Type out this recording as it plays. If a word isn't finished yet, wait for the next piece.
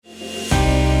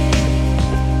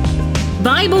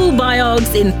Bible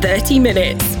Biogs in 30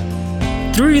 minutes.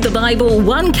 Through the Bible,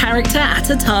 one character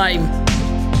at a time.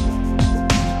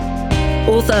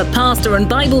 Author, pastor and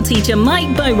Bible teacher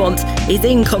Mike Beaumont is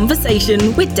in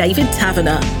conversation with David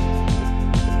Taverner.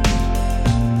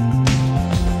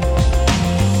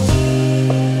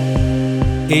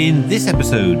 In this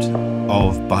episode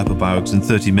of Bible Biogs in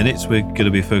 30 minutes, we're going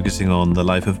to be focusing on the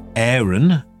life of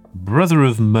Aaron, brother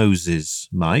of Moses,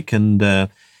 Mike. And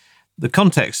the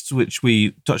context, which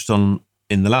we touched on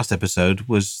in the last episode,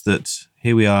 was that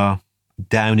here we are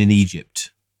down in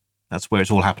Egypt. That's where it's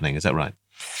all happening. Is that right?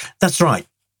 That's right.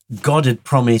 God had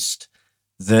promised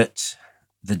that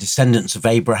the descendants of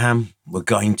Abraham were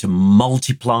going to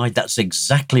multiply. That's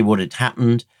exactly what had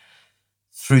happened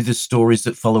through the stories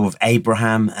that follow of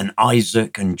Abraham and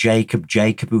Isaac and Jacob.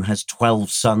 Jacob, who has 12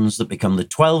 sons that become the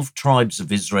 12 tribes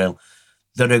of Israel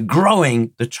that are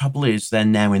growing. The trouble is they're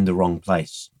now in the wrong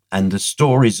place. And the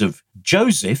stories of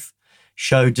Joseph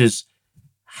showed us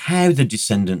how the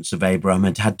descendants of Abraham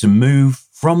had to move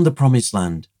from the promised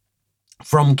land,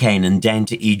 from Canaan down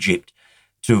to Egypt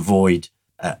to avoid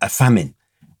a famine.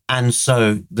 And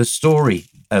so the story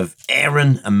of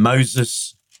Aaron and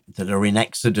Moses that are in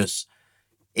Exodus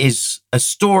is a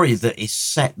story that is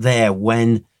set there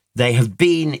when they have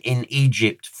been in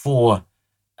Egypt for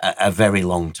a very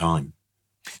long time.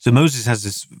 So Moses has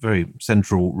this very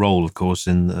central role, of course,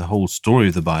 in the whole story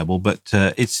of the Bible, but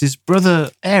it's his brother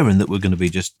Aaron that we're going to be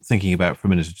just thinking about for a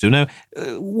minute or two. Now,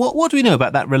 what do we know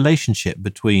about that relationship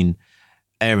between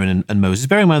Aaron and Moses?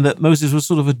 Bearing in mind that Moses was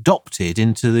sort of adopted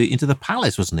into the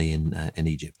palace, wasn't he, in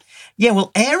Egypt? Yeah,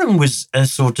 well, Aaron was a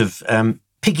sort of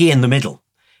piggy in the middle.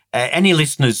 Any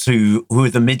listeners who are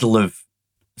the middle of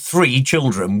 3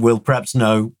 children will perhaps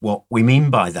know what we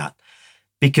mean by that.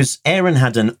 Because Aaron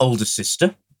had an older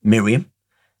sister, Miriam,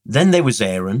 then there was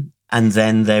Aaron, and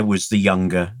then there was the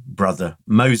younger brother,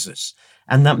 Moses.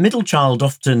 And that middle child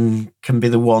often can be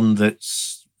the one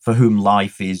that's for whom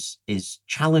life is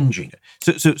challenging.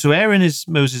 So Aaron is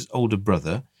Moses' older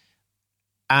brother,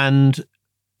 and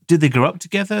did they grow up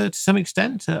together to some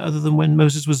extent, other than when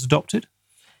Moses was adopted?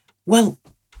 Well,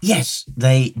 yes,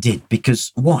 they did,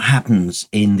 because what happens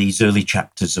in these early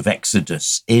chapters of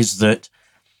Exodus is that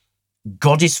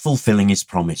God is fulfilling his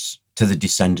promise to the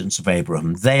descendants of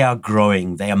Abraham. They are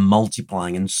growing, they are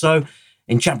multiplying. And so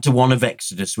in chapter 1 of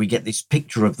Exodus, we get this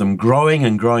picture of them growing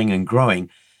and growing and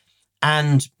growing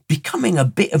and becoming a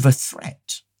bit of a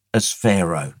threat as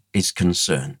Pharaoh is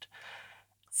concerned.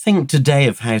 Think today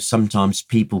of how sometimes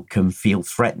people can feel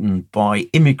threatened by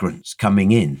immigrants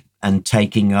coming in and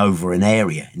taking over an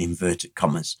area, in inverted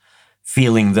commas,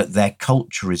 feeling that their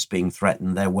culture is being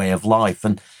threatened, their way of life.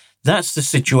 And that's the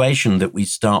situation that we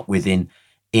start with in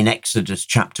Exodus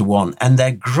chapter 1. And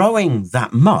they're growing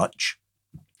that much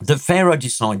that Pharaoh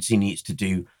decides he needs to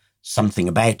do something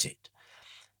about it.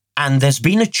 And there's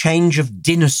been a change of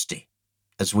dynasty,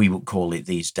 as we would call it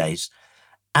these days.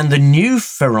 And the new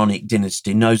pharaonic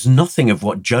dynasty knows nothing of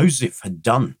what Joseph had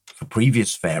done for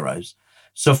previous pharaohs.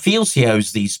 So feels he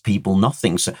owes these people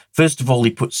nothing. So first of all, he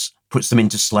puts them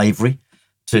into slavery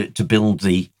to build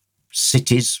the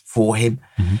cities for him.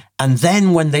 Mm-hmm. And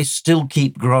then when they still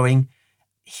keep growing,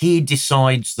 he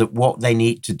decides that what they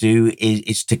need to do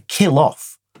is to kill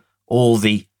off all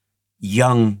the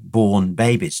young born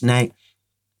babies. Now,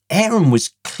 Aaron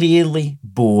was clearly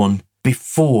born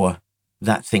before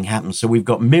that thing happened. So we've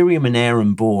got Miriam and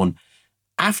Aaron born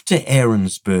after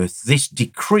Aaron's birth. This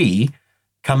decree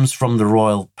comes from the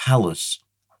royal palace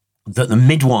that the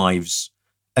midwives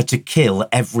are to kill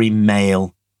every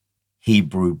male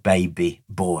Hebrew baby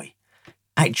boy.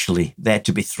 Actually, they're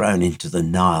to be thrown into the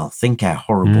Nile. Think how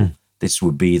horrible this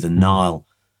would be, the Nile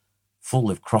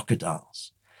full of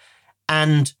crocodiles.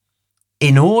 And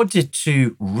in order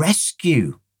to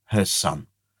rescue her son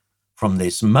from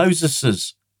this,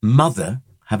 Moses' mother,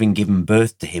 having given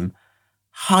birth to him,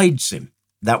 hides him.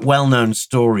 That well-known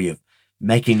story of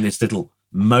making this little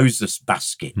Moses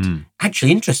basket.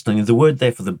 Actually, interestingly, the word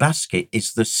there for the basket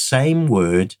is the same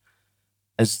word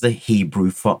as the Hebrew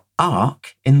for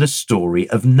ark in the story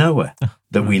of Noah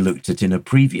that we looked at in a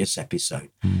previous episode.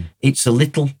 It's a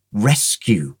little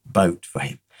rescue boat for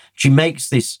him. She makes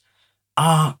this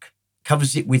ark,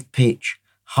 covers it with pitch,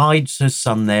 hides her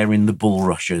son there in the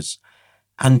bulrushes,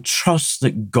 and trusts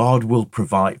that God will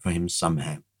provide for him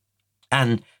somehow.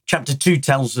 And chapter 2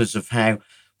 tells us of how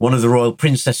one of the royal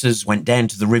princesses went down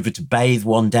to the river to bathe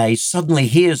one day, suddenly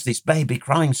hears this baby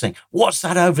crying, saying, "What's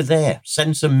that over there?"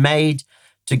 Sends a maid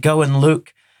to go and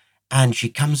look. And she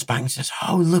comes back and says,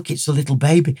 "Oh, look, it's a little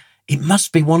baby. It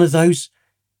must be one of those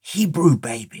Hebrew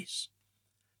babies."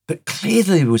 But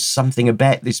clearly there was something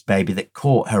about this baby that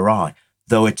caught her eye.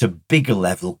 though at a bigger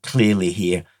level, clearly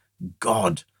here,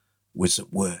 God was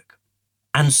at work.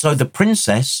 And so the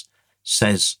princess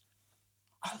says,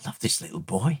 I love this little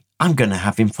boy. I'm going to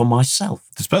have him for myself.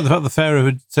 Despite the fact that Pharaoh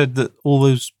had said that all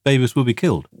those babies will be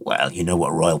killed. Well, you know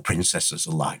what royal princesses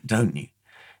are like, don't you?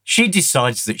 She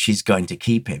decides that she's going to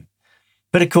keep him.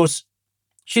 But of course,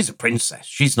 she's a princess.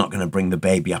 She's not going to bring the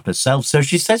baby up herself. So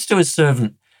she says to her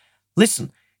servant,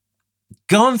 listen,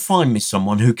 go and find me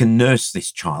someone who can nurse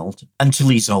this child until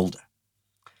he's older.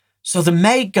 So the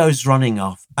maid goes running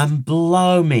off, and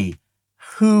blow me,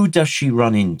 who does she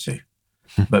run into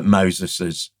but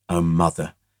Moses' own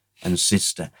mother and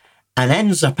sister, and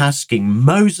ends up asking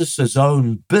Moses'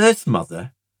 own birth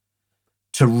mother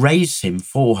to raise him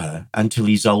for her until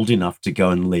he's old enough to go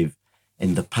and live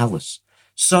in the palace.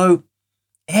 So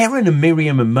Aaron and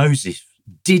Miriam and Moses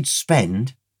did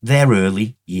spend their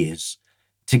early years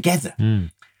together.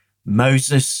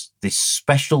 Moses, this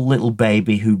special little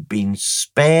baby who'd been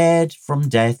spared from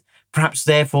death, perhaps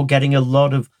therefore getting a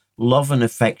lot of love and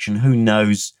affection. Who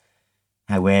knows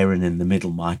how Aaron in the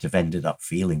middle might have ended up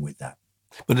feeling with that.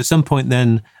 But at some point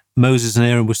then, Moses and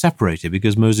Aaron were separated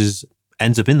because Moses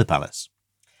ends up in the palace.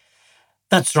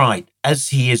 That's right. As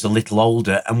he is a little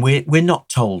older, and we're not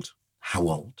told how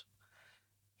old,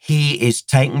 he is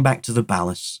taken back to the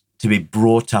palace to be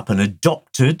brought up and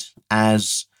adopted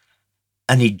as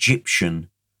an Egyptian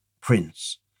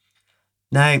prince.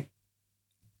 Now,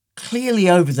 clearly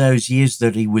over those years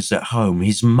that he was at home,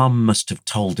 his mum must have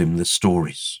told him the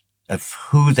stories of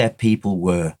who their people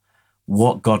were,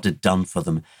 what God had done for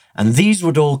them. And these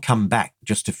would all come back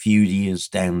just a few years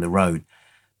down the road.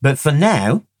 But for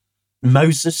now,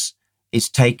 Moses is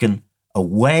taken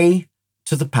away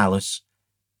to the palace,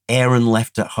 Aaron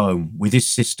left at home with his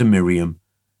sister Miriam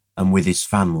and with his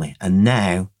family. And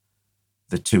now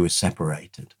the two are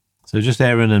separated. So just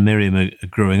Aaron and Miriam are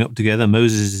growing up together.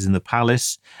 Moses is in the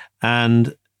palace.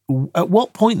 And at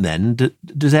what point then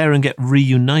does Aaron get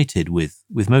reunited with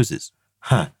Moses?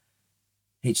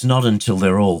 It's not until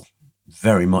they're all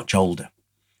very much older.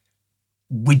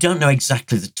 We don't know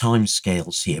exactly the time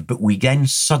scales here, but we then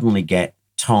suddenly get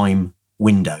time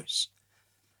windows.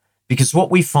 Because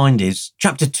what we find is,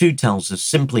 chapter 2 tells us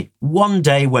simply one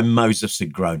day when Moses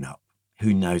had grown up.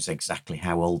 Who knows exactly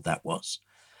how old that was.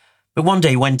 But one day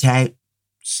he went out to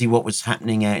see what was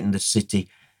happening out in the city,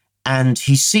 and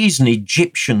he sees an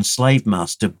Egyptian slave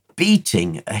master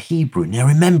beating a Hebrew. Now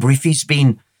remember, if he's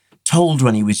been told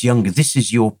when he was younger, this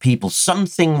is your people,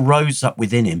 something rose up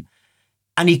within him,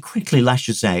 and he quickly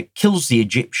lashes out, kills the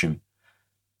Egyptian,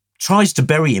 tries to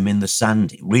bury him in the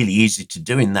sand. Really easy to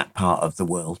do in that part of the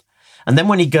world. And then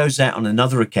when he goes out on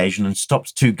another occasion and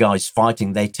stops two guys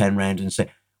fighting, they turn around and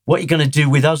say, what are you going to do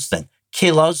with us then?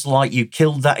 Kill us like you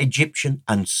killed that Egyptian?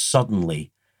 And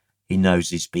suddenly he knows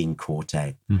he's being caught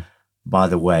out. By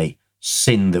the way,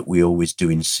 sin that we always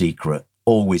do in secret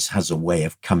always has a way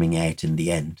of coming out in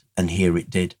the end. And here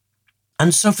it did.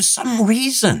 And so for some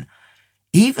reason,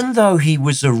 even though he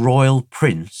was a royal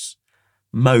prince,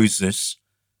 Moses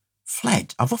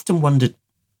fled. I've often wondered,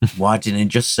 why didn't he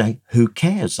just say, who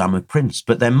cares? I'm a prince.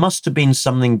 But there must have been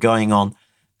something going on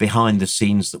behind the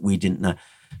scenes that we didn't know.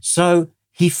 So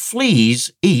he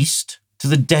flees east to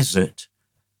the desert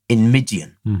in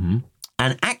Midian.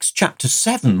 And Acts chapter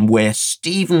 7, where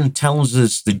Stephen tells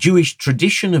us the Jewish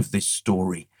tradition of this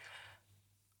story,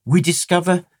 we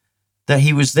discover that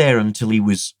he was there until he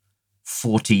was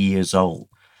 40 years old.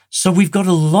 So we've got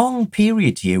a long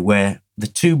period here where the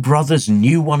two brothers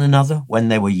knew one another when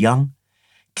they were young.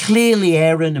 Clearly,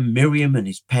 Aaron and Miriam and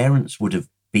his parents would have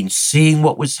been seeing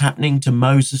what was happening to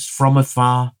Moses from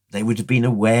afar. They would have been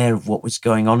aware of what was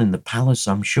going on in the palace,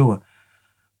 I'm sure.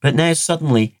 But now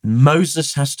suddenly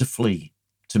Moses has to flee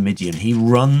to Midian. He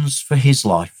runs for his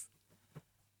life.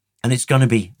 And it's going to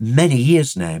be many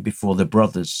years now before the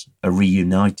brothers are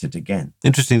reunited again.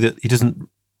 Interesting that he doesn't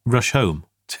rush home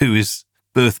to his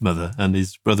birth mother and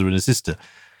his brother and his sister.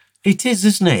 It is,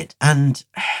 isn't it? And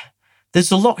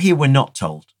there's a lot here we're not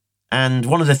told. And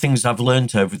one of the things I've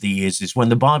learned over the years is when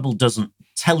the Bible doesn't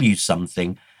tell you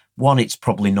something, one, it's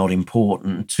probably not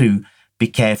important. Two, be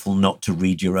careful not to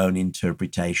read your own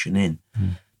interpretation in.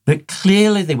 But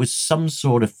clearly there was some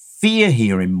sort of fear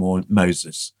here in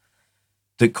Moses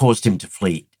that caused him to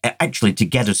flee, actually to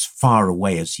get as far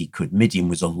away as he could. Midian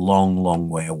was a long, long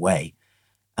way away.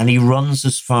 And he runs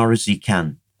as far as he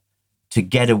can to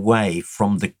get away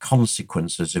from the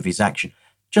consequences of his action,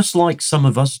 just like some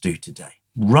of us do today,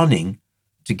 running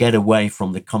to get away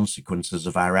from the consequences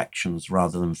of our actions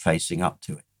rather than facing up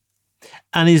to it.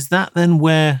 And is that then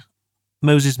where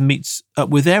Moses meets up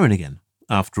with Aaron again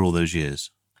after all those years?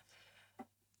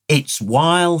 It's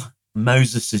while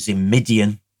Moses is in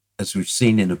Midian, as we've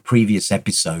seen in a previous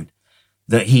episode,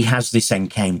 that he has this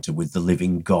encounter with the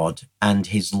living God and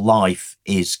his life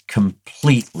is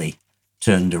completely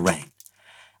turned around.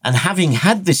 And having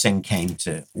had this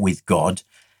encounter with God,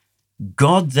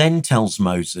 God then tells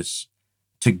Moses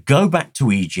to go back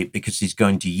to Egypt because he's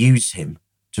going to use him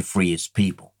to free his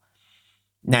people.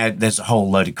 Now, there's a whole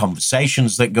load of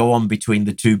conversations that go on between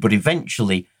the two, but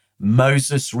eventually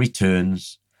Moses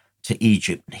returns to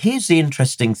Egypt. Here's the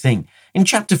interesting thing. In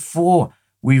chapter 4,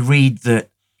 we read that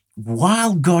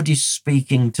while God is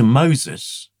speaking to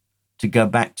Moses to go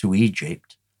back to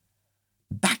Egypt,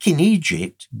 back in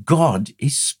Egypt, God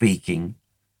is speaking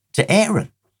to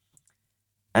Aaron.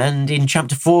 And in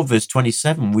chapter 4, verse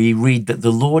 27, we read that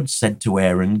the Lord said to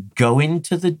Aaron, go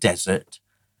into the desert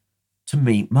to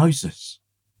meet Moses.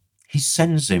 He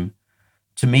sends him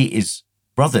to meet his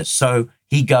brother. So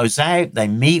he goes out, they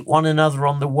meet one another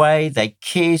on the way, they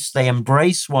kiss, they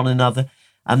embrace one another.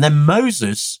 And then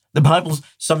Moses, the Bible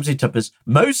sums it up as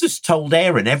Moses told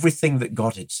Aaron everything that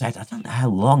God had said. I don't know how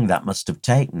long that must have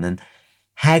taken and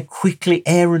how quickly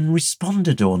Aaron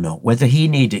responded or not, whether he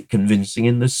needed convincing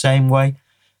in the same way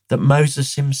that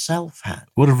Moses himself had.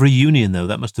 What a reunion, though,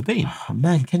 that must have been. Oh,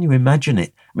 man, can you imagine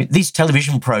it? I mean, these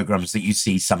television programs that you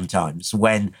see sometimes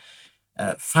when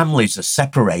families are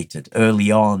separated early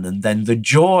on, and then the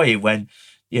joy when,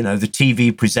 the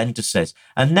TV presenter says,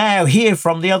 and now here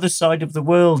from the other side of the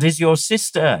world is your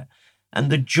sister, and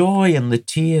the joy and the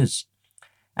tears.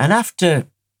 And after,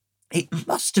 it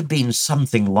must have been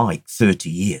something like 30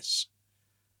 years,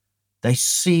 they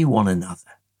see one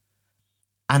another.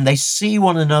 And they see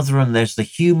one another and there's the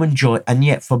human joy. And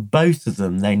yet for both of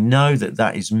them, they know that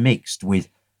that is mixed with,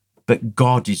 but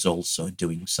God is also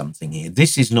doing something here.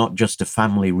 This is not just a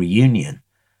family reunion.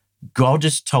 God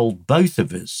has told both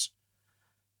of us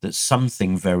that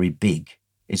something very big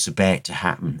is about to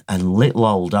happen. And little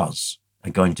old us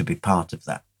are going to be part of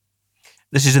that.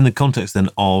 This is in the context then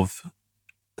of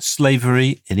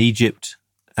slavery in Egypt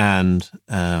and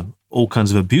all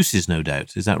kinds of abuses, no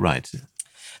doubt. Is that right?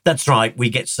 That's right.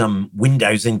 We get some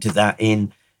windows into that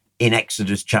in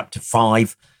Exodus chapter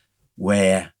 5,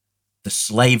 where the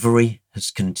slavery has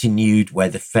continued, where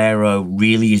the Pharaoh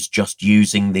really is just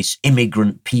using this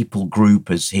immigrant people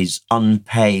group as his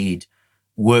unpaid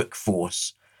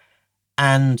workforce.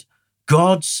 And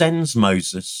God sends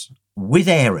Moses with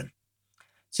Aaron.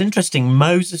 It's interesting,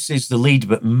 Moses is the leader,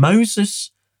 but Moses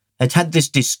had this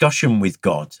discussion with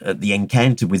God at the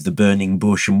encounter with the burning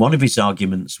bush, and one of his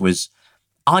arguments was,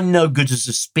 I'm no good as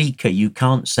a speaker, you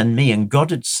can't send me. And God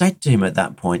had said to him at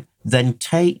that point, then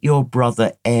take your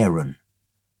brother Aaron.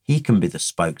 He can be the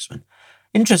spokesman.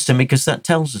 Interesting, because that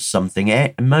tells us something.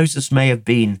 Moses may have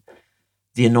been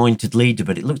the anointed leader,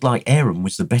 but it looked like Aaron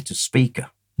was the better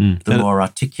speaker, the more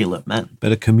articulate man.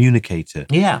 Better communicator.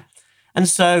 Yeah. And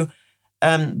so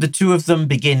the two of them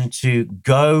begin to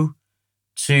go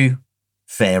to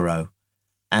Pharaoh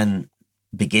and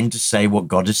begin to say what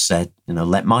God has said,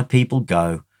 let my people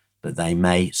go that they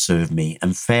may serve me.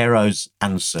 And Pharaoh's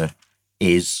answer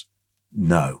is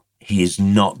no. He is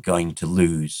not going to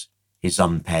lose his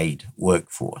unpaid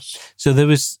workforce. So there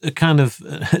was a kind of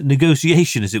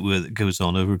negotiation, as it were, that goes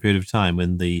on over a period of time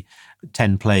when the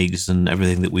 10 plagues and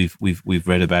everything that we've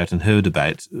read about and heard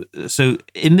about. So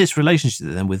in this relationship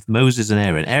then with Moses and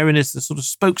Aaron is the sort of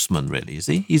spokesman, really, is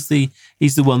he?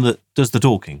 He's the one that does the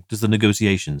talking, does the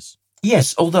negotiations.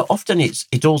 Yes, although often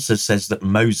it also says that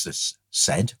Moses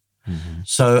said. Mm-hmm.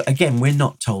 So again, we're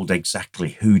not told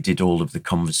exactly who did all of the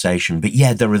conversation, but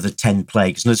yeah, there are the 10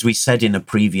 plagues. And as we said in a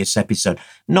previous episode,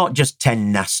 not just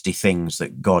 10 nasty things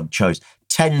that God chose,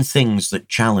 10 things that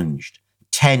challenged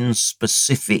 10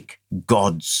 specific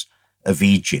gods of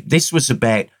Egypt. This was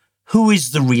about who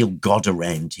is the real God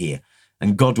around here.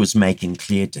 And God was making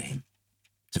clear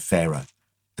to Pharaoh,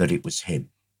 that it was him.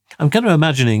 I'm kind of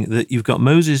imagining that you've got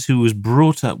Moses, who was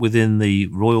brought up within the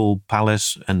royal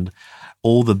palace and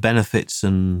all the benefits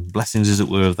and blessings, as it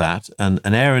were, of that, and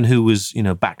Aaron, who was,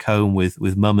 back home with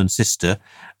mum and sister,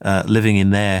 living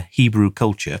in their Hebrew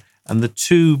culture, and the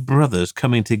two brothers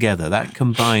coming together, that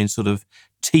combined sort of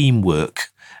teamwork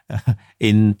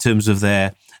in terms of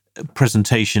their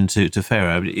presentation to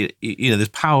Pharaoh. There's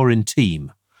power in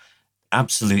team.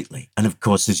 Absolutely. And of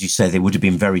course, as you say, they would have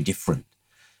been very different.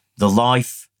 The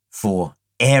life for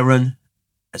Aaron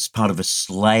as part of a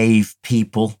slave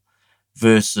people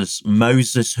versus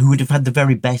Moses, who would have had the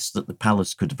very best that the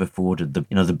palace could have afforded,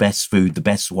 the best food, the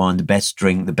best wine, the best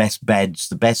drink, the best beds,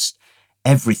 the best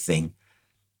everything,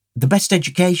 the best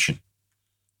education.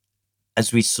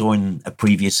 As we saw in a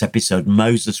previous episode,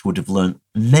 Moses would have learned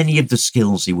many of the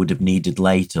skills he would have needed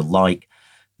later, like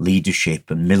leadership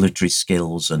and military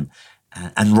skills and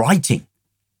writing.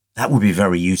 That would be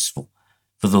very useful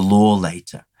for the law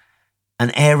later.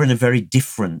 And Aaron, a very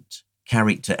different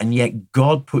character, and yet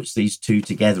God puts these two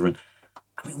together. And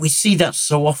I mean, we see that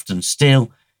so often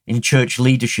still in church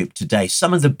leadership today.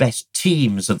 Some of the best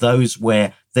teams are those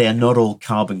where they are not all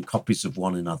carbon copies of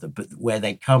one another, but where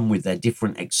they come with their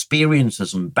different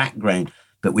experiences and background,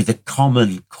 but with a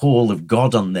common call of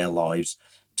God on their lives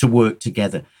to work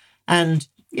together. And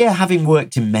yeah, having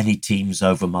worked in many teams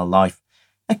over my life,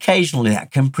 occasionally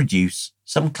that can produce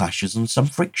some clashes and some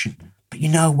friction. But you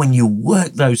know, when you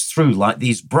work those through, like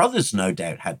these brothers no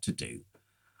doubt had to do,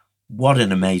 what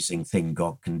an amazing thing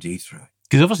God can do through it.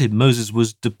 Because obviously Moses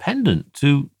was dependent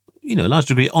to, a large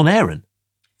degree on Aaron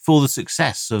for the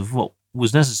success of what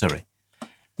was necessary.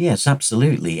 Yes,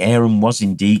 absolutely. Aaron was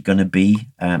indeed going to be,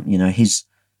 his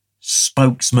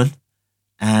spokesman,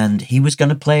 and he was going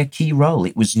to play a key role.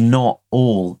 It was not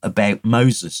all about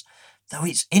Moses. Though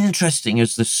it's interesting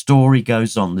as the story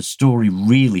goes on, the story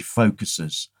really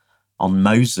focuses on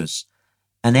Moses.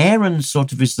 And Aaron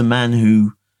sort of is the man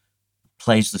who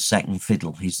plays the second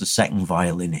fiddle. He's the second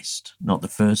violinist, not the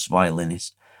first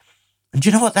violinist. And do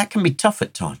you know what? That can be tough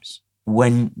at times.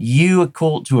 When you are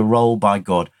called to a role by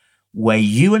God where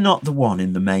you are not the one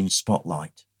in the main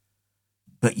spotlight,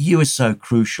 but you are so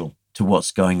crucial to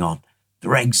what's going on.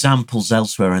 There are examples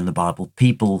elsewhere in the Bible,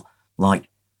 people like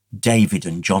David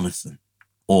and Jonathan,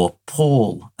 or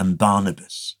Paul and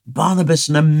Barnabas. Barnabas,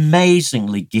 an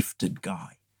amazingly gifted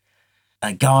guy,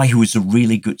 a guy who is a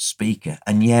really good speaker,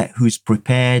 and yet who's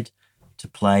prepared to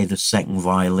play the second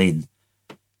violin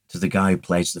to the guy who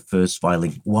plays the first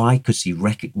violin. Why? Because he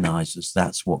recognizes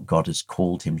that's what God has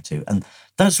called him to. And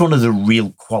that's one of the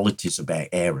real qualities about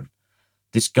Aaron.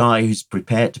 This guy who's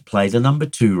prepared to play the number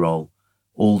 2 role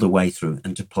all the way through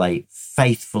and to play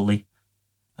faithfully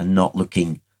and not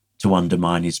looking to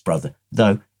undermine his brother,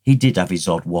 though he did have his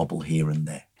odd wobble here and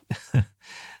there.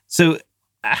 So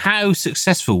how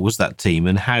successful was that team,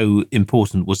 and how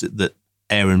important was it that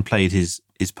Aaron played his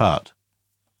part?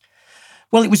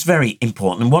 Well, it was very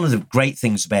important. And one of the great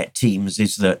things about teams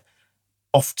is that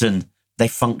often they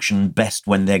function best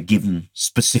when they're given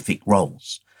specific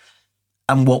roles.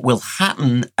 And what will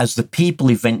happen as the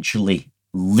people eventually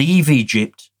leave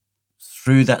Egypt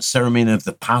through that ceremony of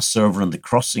the Passover and the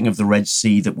crossing of the Red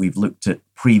Sea that we've looked at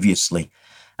previously,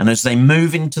 and as they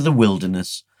move into the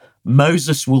wilderness,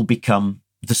 Moses will become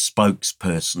the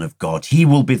spokesperson of God. He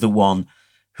will be the one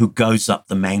who goes up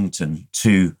the mountain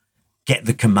to get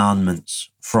the commandments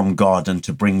from God and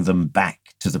to bring them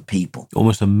back to the people.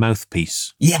 Almost a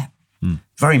mouthpiece. Yeah,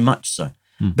 very much so.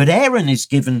 But Aaron is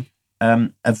given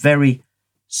a very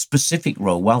specific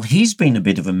role. While he's been a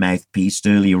bit of a mouthpiece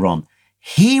earlier on,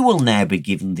 he will now be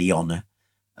given the honor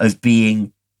of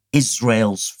being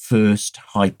Israel's first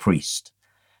high priest.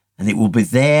 And it will be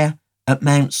there at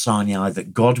Mount Sinai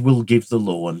that God will give the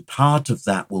law, and part of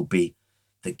that will be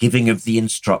the giving of the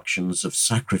instructions of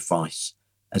sacrifice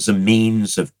as a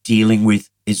means of dealing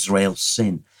with Israel's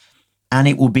sin. And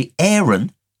it will be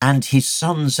Aaron and his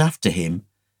sons after him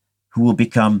who will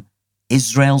become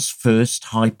Israel's first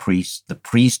high priest. The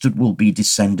priesthood will be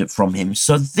descended from him.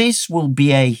 So this will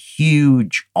be a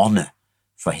huge honor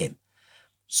for him.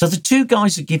 So the two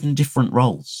guys are given different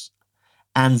roles.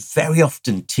 And very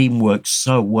often team works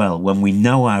so well when we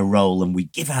know our role and we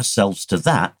give ourselves to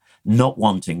that, not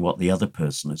wanting what the other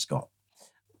person has got.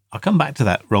 I'll come back to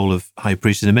that role of high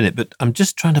priest in a minute, but I'm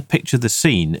just trying to picture the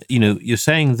scene. You're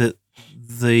saying that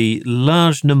the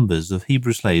large numbers of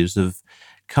Hebrew slaves have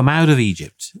come out of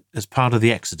Egypt as part of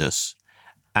the Exodus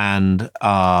and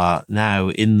are now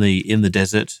in the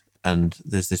desert. And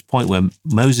there's this point where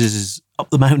Moses is up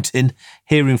the mountain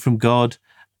hearing from God,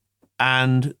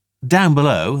 and down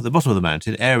below, the bottom of the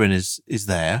mountain, Aaron is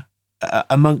there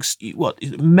amongst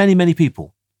many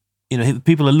people.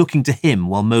 People are looking to him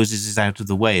while Moses is out of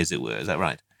the way, as it were. Is that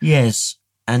right? Yes.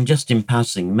 And just in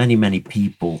passing, many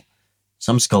people,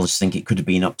 some scholars think it could have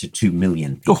been up to 2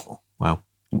 million people. Oh, wow.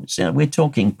 So we're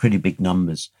talking pretty big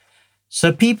numbers.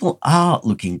 So people are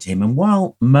looking to him. And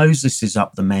while Moses is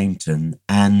up the mountain,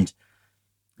 and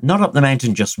not up the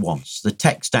mountain just once, the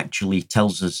text actually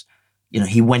tells us,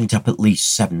 he went up at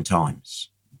least 7 times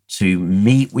to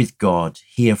meet with God,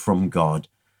 hear from God,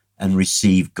 and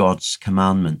receive God's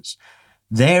commandments.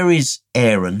 There is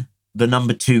Aaron, the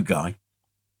number 2 guy.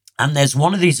 And there's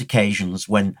one of these occasions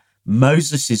when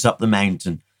Moses is up the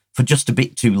mountain for just a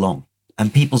bit too long.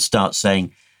 And people start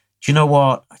saying, do you know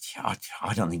what?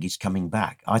 I don't think he's coming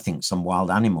back. I think some wild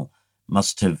animal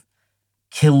must have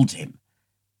killed him.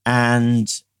 And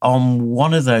on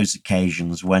one of those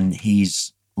occasions when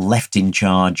he's left in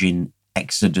charge in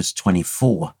Exodus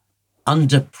 24,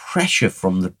 under pressure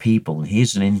from the people, and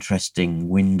here's an interesting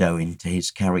window into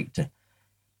his character,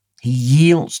 he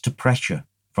yields to pressure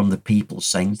from the people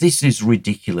saying, this is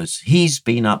ridiculous. He's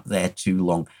been up there too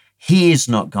long. He is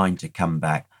not going to come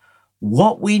back.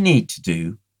 What we need to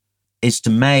do is to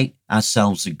make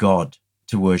ourselves a god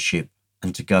to worship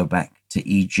and to go back to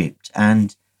Egypt.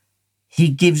 And he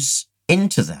gives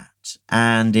into that.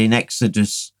 And in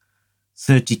Exodus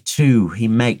 32, he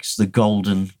makes the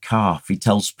golden calf. He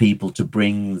tells people to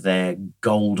bring their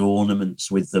gold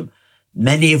ornaments with them,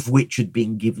 many of which had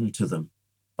been given to them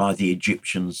by the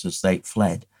Egyptians as they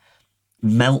fled,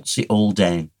 melts it all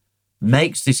down,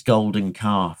 makes this golden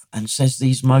calf and says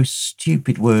these most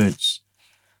stupid words.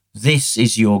 This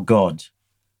is your God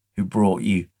who brought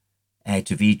you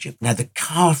out of Egypt. Now, the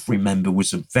calf, remember,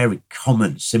 was a very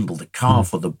common symbol. The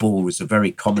calf or the bull was a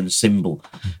very common symbol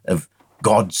of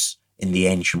gods in the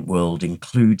ancient world,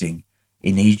 including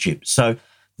in Egypt. So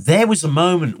there was a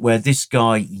moment where this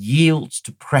guy yields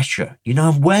to pressure. You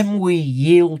know, when we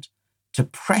yield to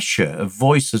pressure of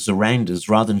voices around us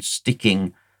rather than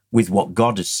sticking with what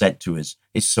God has said to us,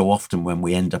 is so often when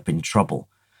we end up in trouble,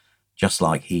 just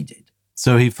like he did.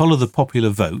 So he followed the popular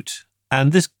vote,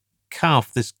 and this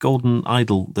calf, this golden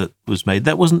idol that was made,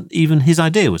 that wasn't even his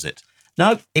idea, was it?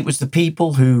 No, it was the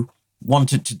people who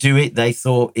wanted to do it. They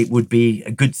thought it would be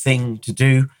a good thing to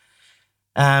do.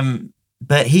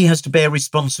 But he has to bear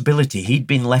responsibility. He'd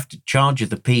been left in charge of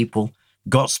the people.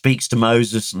 God speaks to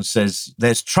Moses and says,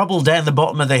 there's trouble down the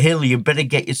bottom of the hill. You better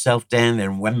get yourself down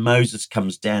there. And when Moses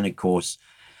comes down, of course,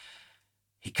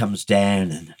 he comes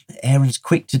down and Aaron's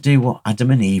quick to do what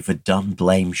Adam and Eve had done,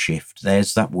 blame shift.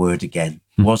 There's that word again.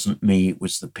 It wasn't me, it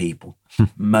was the people.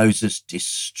 Moses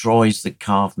destroys the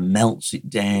calf, melts it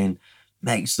down,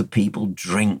 makes the people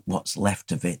drink what's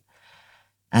left of it.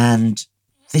 And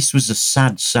this was a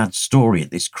sad, sad story at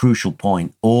this crucial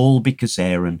point, all because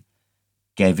Aaron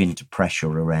gave in to pressure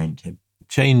around him.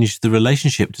 Changed the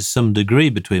relationship to some degree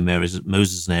between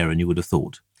Moses and Aaron, you would have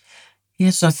thought.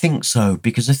 Yes, I think so,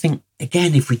 because I think,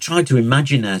 again, if we try to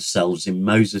imagine ourselves in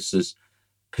Moses's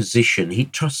position, he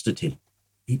trusted him.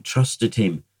 He trusted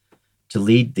him to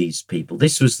lead these people.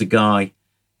 This was the guy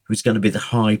who's going to be the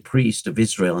high priest of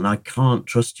Israel, and I can't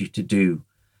trust you to do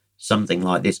something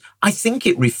like this. I think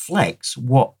it reflects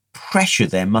what pressure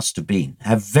there must have been,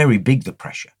 how very big the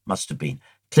pressure must have been.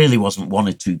 Clearly wasn't one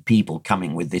or two people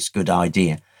coming with this good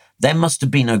idea. There must have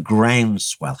been a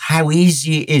groundswell. How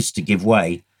easy it is to give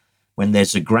way when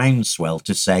there's a groundswell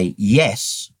to say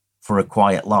yes for a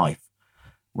quiet life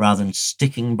rather than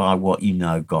sticking by what you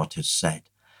know God has said.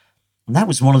 And that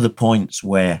was one of the points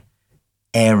where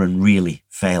Aaron really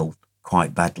failed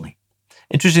quite badly.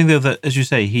 Interesting, though, that, as you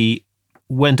say, he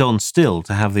went on still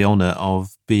to have the honour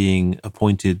of being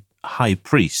appointed high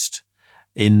priest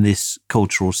in this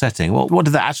cultural setting. What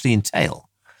did that actually entail?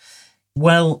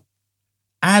 Well,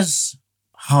 as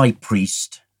high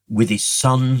priest with his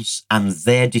sons and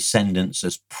their descendants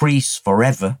as priests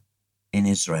forever in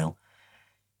Israel,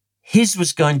 his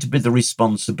was going to be the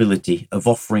responsibility of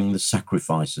offering the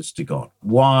sacrifices to God.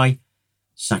 Why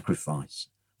sacrifice?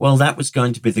 Well, that was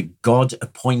going to be the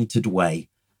God-appointed way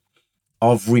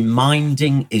of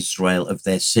reminding Israel of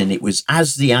their sin. It was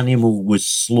as the animal was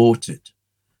slaughtered.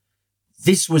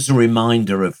 This was a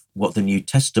reminder of what the New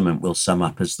Testament will sum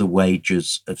up as the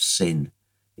wages of sin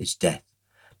is death.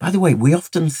 By the way, we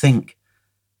often think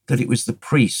that it was the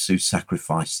priests who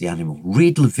sacrificed the animal.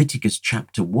 Read Leviticus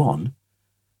chapter 1,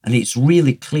 and it's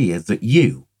really clear that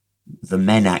you, the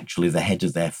men actually the head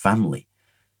of their family,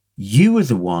 you are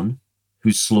the one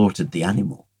who slaughtered the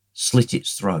animal, slit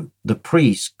its throat. The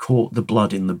priest caught the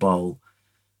blood in the bowl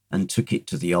and took it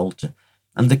to the altar.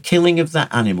 And the killing of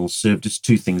that animal served as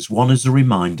two things. One, as a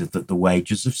reminder that the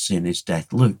wages of sin is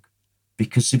death. Look,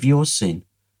 because of your sin,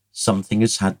 something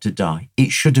has had to die.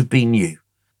 It should have been you.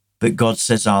 But God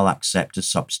says, I'll accept a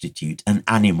substitute, an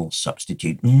animal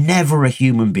substitute, never a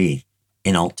human being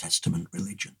in Old Testament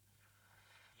religion.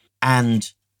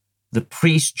 And the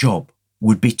priest's job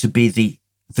would be to be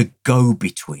the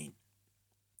go-between,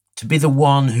 to be the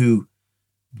one who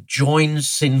joins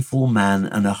sinful man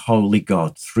and a holy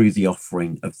God through the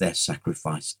offering of their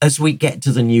sacrifice. As we get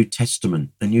to the New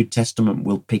Testament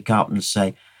will pick up and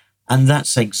say, and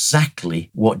that's exactly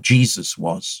what Jesus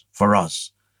was for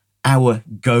us, our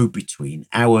go-between,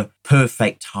 our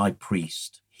perfect high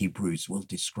priest, Hebrews will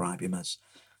describe him as.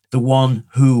 The one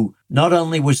who not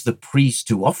only was the priest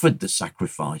who offered the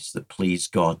sacrifice that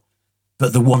pleased God,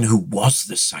 but the one who was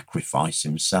the sacrifice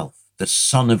himself, the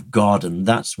Son of God, and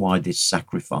that's why this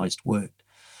sacrifice worked.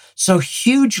 So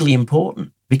hugely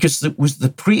important, because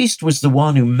the priest was the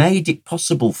one who made it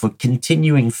possible for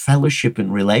continuing fellowship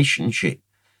and relationship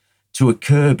to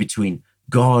occur between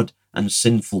God and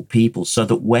sinful people, so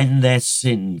that when they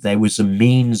sinned, there was a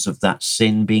means of that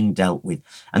sin being dealt with.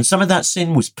 And some of that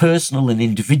sin was personal and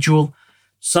individual.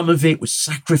 Some of it was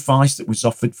sacrifice that was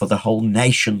offered for the whole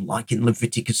nation, like in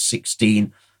Leviticus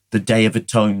 16, the Day of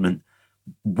Atonement,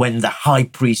 when the high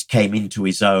priest came into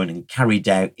his own and carried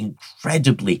out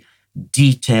incredibly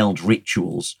detailed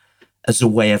rituals as a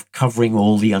way of covering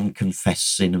all the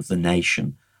unconfessed sin of the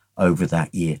nation over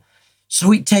that year. So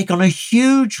he'd take on a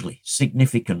hugely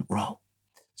significant role.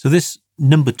 So this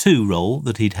number 2 role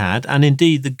that he'd had, and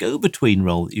indeed the go-between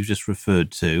role that you've just referred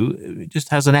to, it just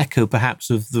has an echo perhaps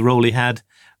of the role he had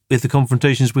with the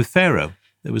confrontations with Pharaoh.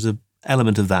 There was an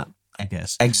element of that, I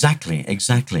guess. Exactly.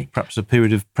 Perhaps a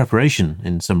period of preparation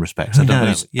in some respects. I don't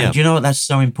know. Yeah. And you know what? That's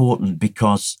so important,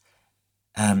 because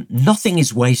nothing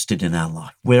is wasted in our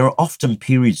life. There are often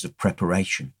periods of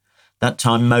preparation. That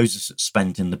time Moses had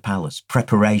spent in the palace,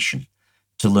 preparation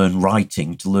to learn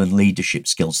writing, to learn leadership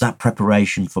skills, that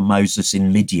preparation for Moses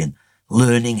in Midian,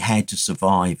 learning how to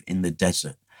survive in the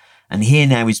desert. And here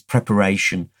now is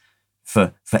preparation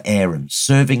for Aaron,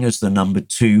 serving as the number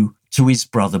 2 to his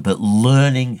brother, but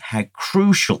learning how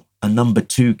crucial a number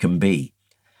 2 can be.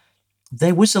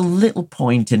 There was a little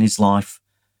point in his life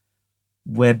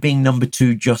where being number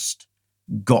 2 just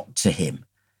got to him.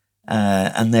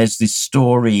 And there's this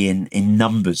story in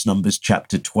Numbers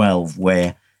chapter 12,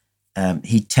 where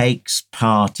he takes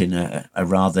part in a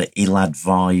rather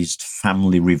ill-advised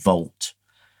family revolt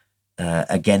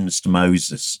against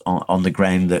Moses on the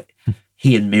ground that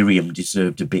he and Miriam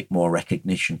deserved a bit more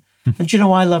recognition. And you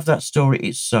know, I love that story.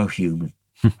 It's so human.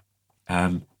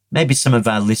 Maybe some of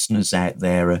our listeners out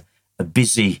there are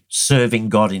busy serving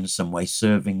God in some way,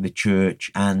 serving the church,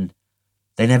 and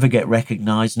they never get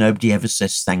recognized. Nobody ever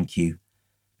says thank you.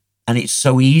 And it's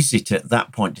so easy to, at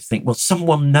that point, to think, well,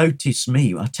 someone noticed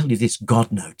me. I tell you this,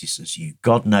 God notices you.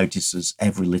 God notices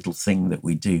every little thing that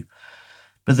we do.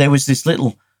 But there was this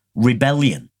little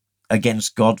rebellion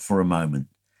against God for a moment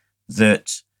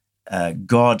that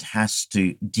God has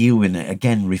to deal with. It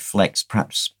again reflects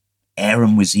perhaps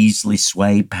Aaron was easily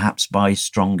swayed, perhaps by his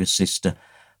stronger sister.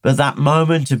 But that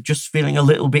moment of just feeling a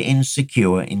little bit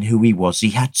insecure in who he was,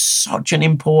 he had such an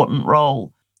important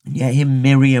role. And yet him and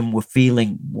Miriam were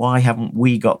feeling, why haven't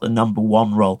we got the number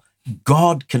 1 role?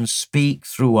 God can speak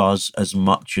through us as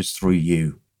much as through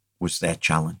you, was their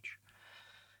challenge.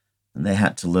 And they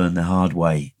had to learn the hard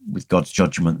way with God's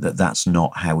judgment that that's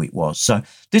not how it was. So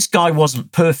this guy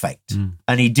wasn't perfect.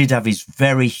 And he did have his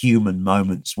very human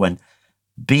moments when,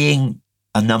 being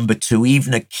a number 2,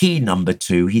 even a key number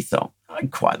 2, he thought, I'd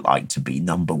quite like to be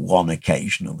number 1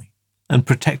 occasionally. And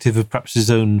protective of perhaps his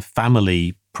own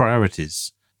family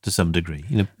priorities to some degree.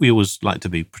 You know, we always like to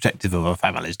be protective of our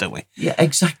families, don't we? Yeah,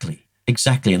 exactly.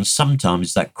 And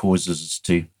sometimes that causes us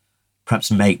to perhaps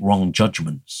make wrong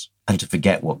judgments and to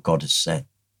forget what God has said.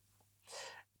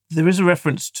 There is a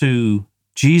reference to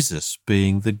Jesus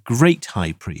being the great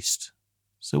high priest.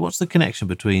 So what's the connection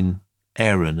between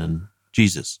Aaron and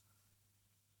Jesus?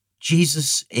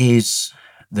 Jesus is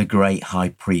the great high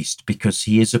priest because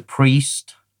he is a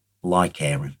priest like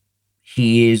Aaron.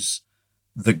 He is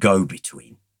the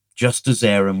go-between. Just as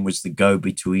Aaron was the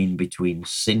go-between between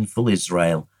sinful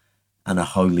Israel and a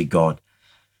holy God.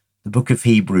 The book of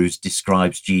Hebrews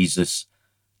describes Jesus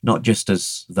not just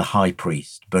as the high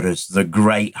priest, but as the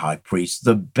great high priest,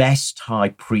 the best high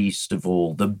priest of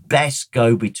all, the best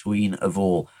go-between of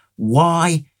all.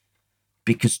 Why?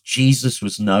 Because Jesus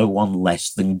was no one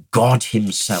less than God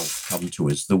himself come to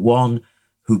us, the one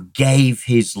who gave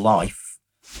his life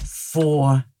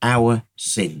for our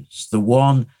sins, the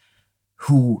one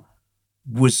who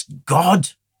was God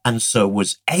and so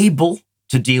was able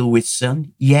to deal with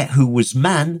sin, yet who was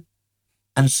man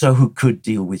and so who could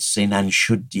deal with sin and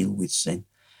should deal with sin.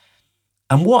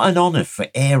 And what an honor for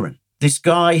Aaron, this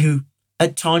guy who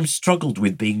at times struggled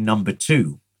with being number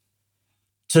 2,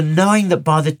 to knowing that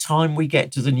by the time we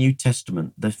get to the New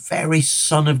Testament, the very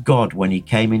Son of God, when he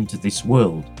came into this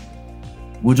world,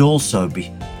 would also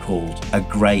be called a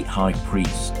great high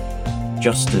priest,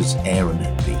 just as Aaron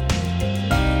had been.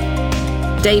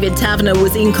 David Taverner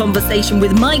was in conversation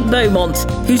with Mike Beaumont,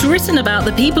 who's written about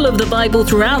the people of the Bible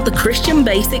throughout the Christian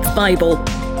Basics Bible.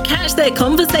 Catch their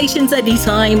conversations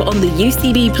anytime on the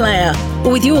UCB player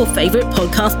or with your favourite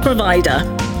podcast provider.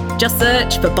 Just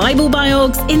search for Bible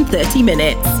Biogs in 30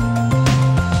 minutes.